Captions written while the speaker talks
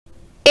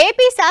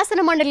AP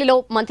శాసన మండలిలో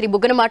మంత్రి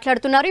బుగ్గన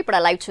మాట్లాడుతున్నారు. ఇప్పుడు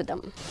లైవ్ చూద్దాం.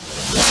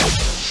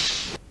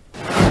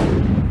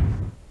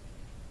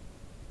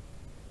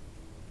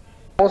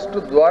 పోస్ట్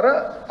ద్వారా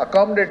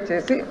అకామిడేట్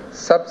చేసి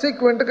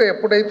సబ్సిక్వెంట్ గా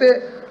ఎప్పుడైతే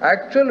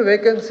యాక్చువల్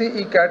వేకెన్సీ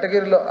ఈ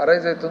కేటగిరీలో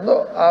అరైజ్ అవుతుందో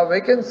ఆ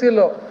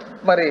వేకెన్సీలో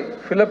మరి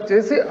ఫిలప్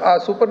చేసి ఆ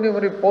సూపర్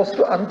న్యూమరీ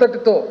పోస్ట్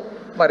అంతటితో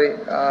మరి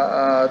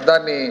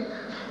దాన్ని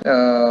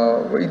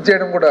ఇది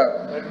చేయడం కూడా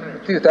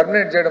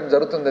టర్మినేట్ చేయడం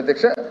జరుగుతుంది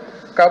అధ్యక్ష.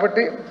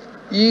 కాబట్టి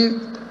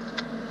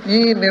ఈ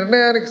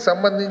నిర్ణయానికి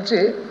సంబంధించి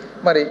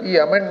మరి ఈ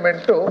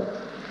అమెండ్మెంట్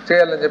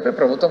చేయాలని చెప్పి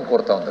ప్రభుత్వం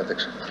కోరుతా ఉంది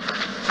అధ్యక్ష.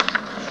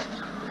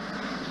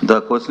 The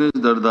question is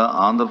that the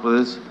Andhra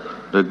Pradesh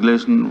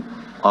regulation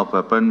of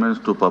appointments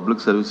to public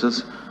services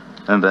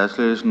and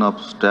rationalization of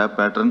staff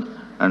pattern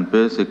and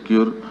pay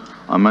secure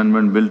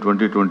amendment bill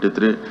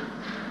 2023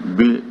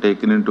 be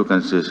taken into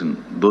consideration.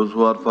 Those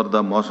who are for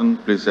the motion,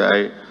 please say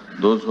aye.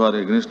 Those who are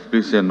against,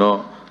 please say no.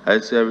 I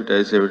say it,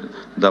 I say it.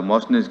 The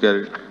motion is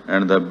carried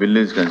and the bill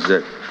is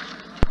considered.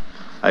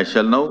 I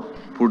shall now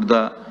put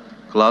the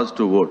clause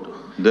to vote.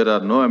 There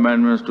are no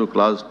amendments to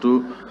clause 2,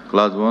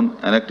 clause 1,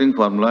 enacting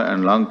formula and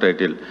long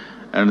title,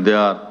 and they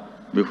are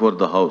before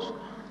the House.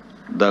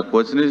 The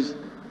question is,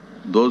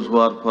 those who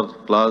are for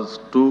clause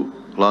 2,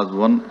 clause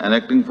 1,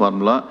 enacting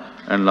formula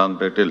and long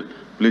title,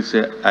 please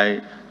say aye.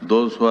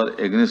 Those who are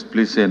against,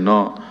 please say no.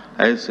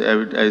 I say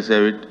it, I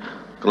say it.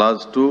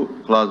 Clause 2,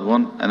 clause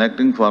 1,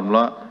 enacting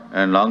formula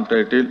and long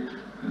title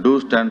do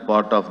stand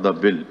part of the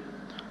bill.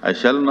 I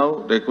shall now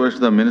request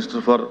the Minister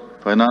for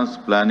Finance,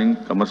 Planning,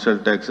 Commercial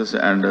Taxes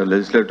and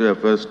Legislative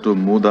Affairs to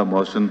move the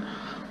motion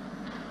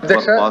for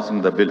passing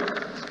the bill.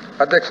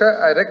 Adyaksha,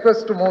 I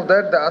request to move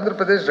that the Andhra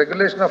Pradesh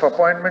Regulation of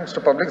Appointments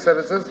to Public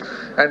Services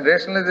and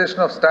Rationalization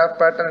of Staff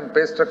Pattern and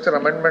Pay Structure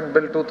Amendment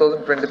Bill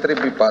 2023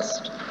 be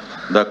passed.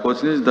 The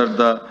question is that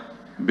the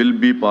bill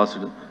be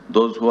passed.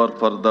 Those who are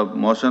for the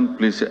motion,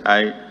 please say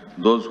aye.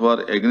 Those who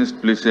are against,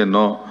 please say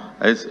no.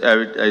 I say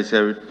it, I say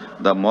it.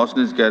 The motion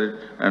is carried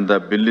and the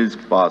bill is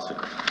passed.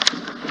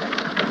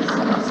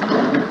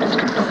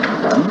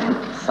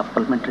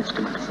 Supplementary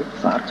estimates.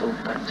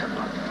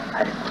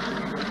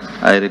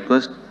 I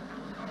request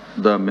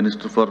the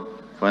Minister for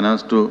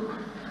Finance to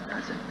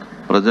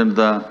present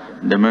the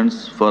demands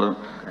for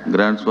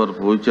grants for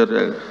future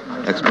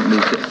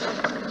expenditure,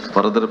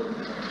 further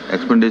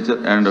expenditure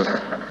and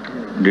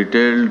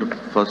detailed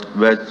first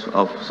batch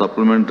of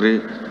supplementary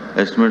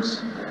estimates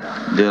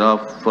thereof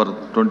for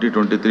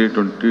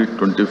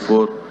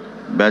 2023-2024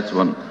 batch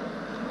 1.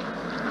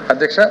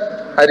 Adyaksha,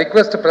 I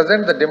request to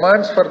present the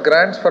demands for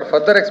grants for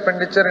further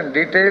expenditure and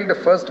detailed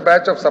first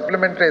batch of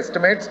supplementary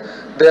estimates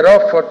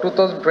thereof for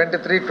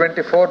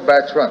 2023-24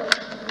 batch 1.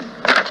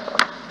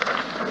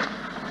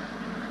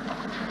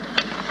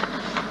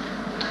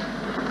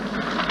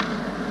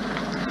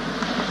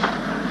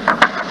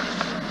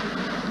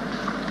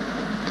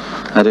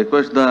 I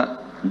request the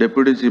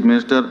Deputy Chief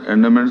Minister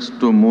endowments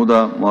to move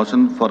the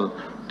motion for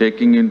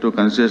taking into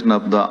consideration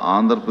of the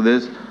Andhra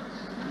Pradesh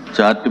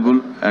Charitable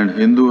and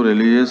Hindu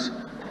Religious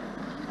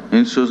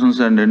Institutions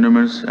and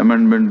Endowments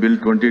Amendment Bill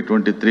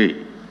 2023.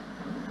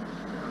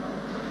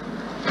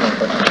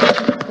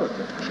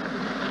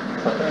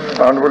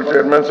 Honorable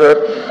Chairman, sir,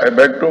 I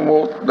beg to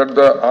move that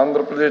the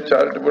Andhra Pradesh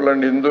Charitable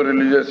and Hindu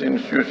Religious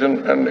Institution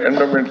and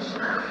Endowments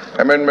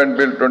Amendment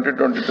Bill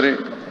 2023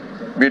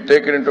 be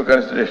taken into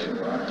consideration.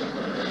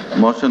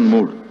 Motion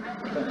moved.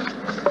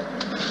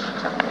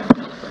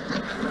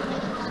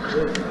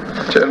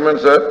 Chairman,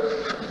 sir,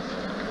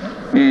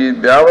 ఈ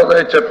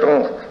దేవాదాయ చట్టం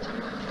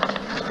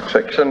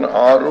section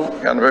 6, 83,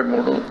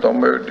 91,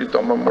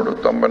 93,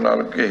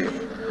 94కి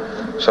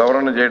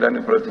సవరణ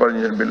చేయడానికి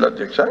ప్రతిపాదించిన bill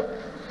అధ్యక్ష.